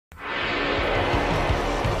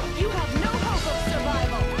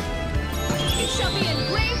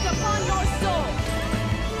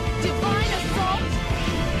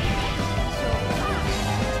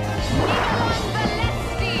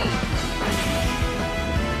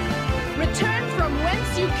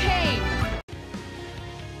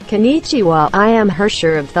Konnichiwa, I am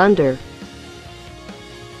Hersher of Thunder.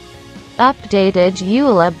 Updated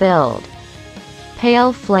Eula build.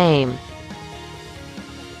 Pale Flame.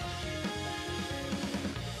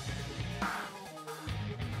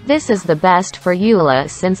 This is the best for Eula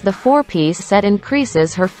since the 4-piece set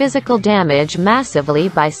increases her physical damage massively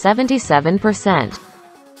by 77%.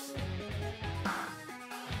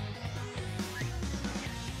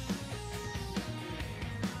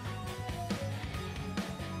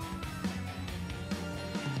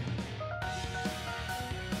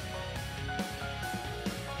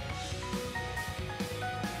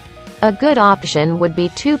 A good option would be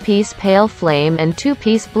 2-piece Pale Flame and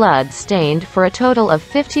 2-piece Blood Stained for a total of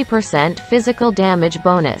 50% physical damage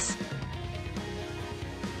bonus.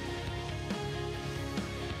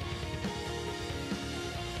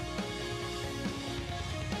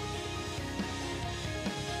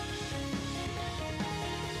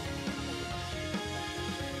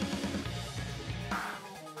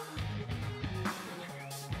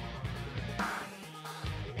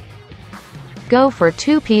 Go for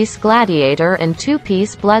 2-piece Gladiator and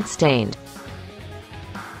 2-piece Bloodstained.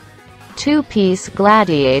 2-piece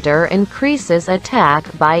Gladiator increases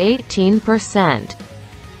attack by 18%.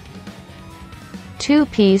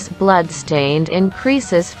 2-piece Bloodstained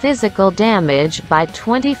increases physical damage by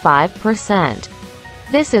 25%.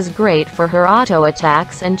 This is great for her auto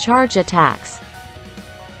attacks and charge attacks,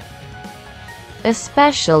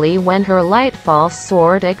 especially when her Lightfall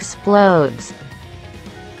sword explodes.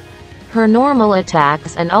 Her normal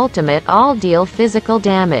attacks and ultimate all deal physical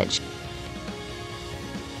damage.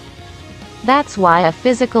 That's why a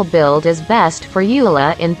physical build is best for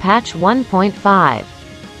Eula in patch 1.5.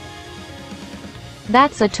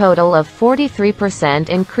 That's a total of 43%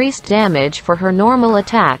 increased damage for her normal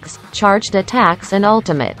attacks, charged attacks and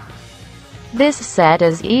ultimate. This set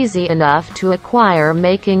is easy enough to acquire,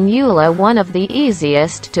 making Eula one of the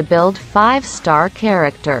easiest to build 5-star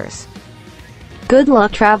characters. Good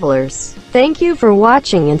luck, travelers. Thank you for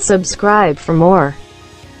watching and subscribe for more.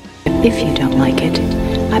 If you don't like it,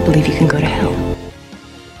 I believe you can go to hell.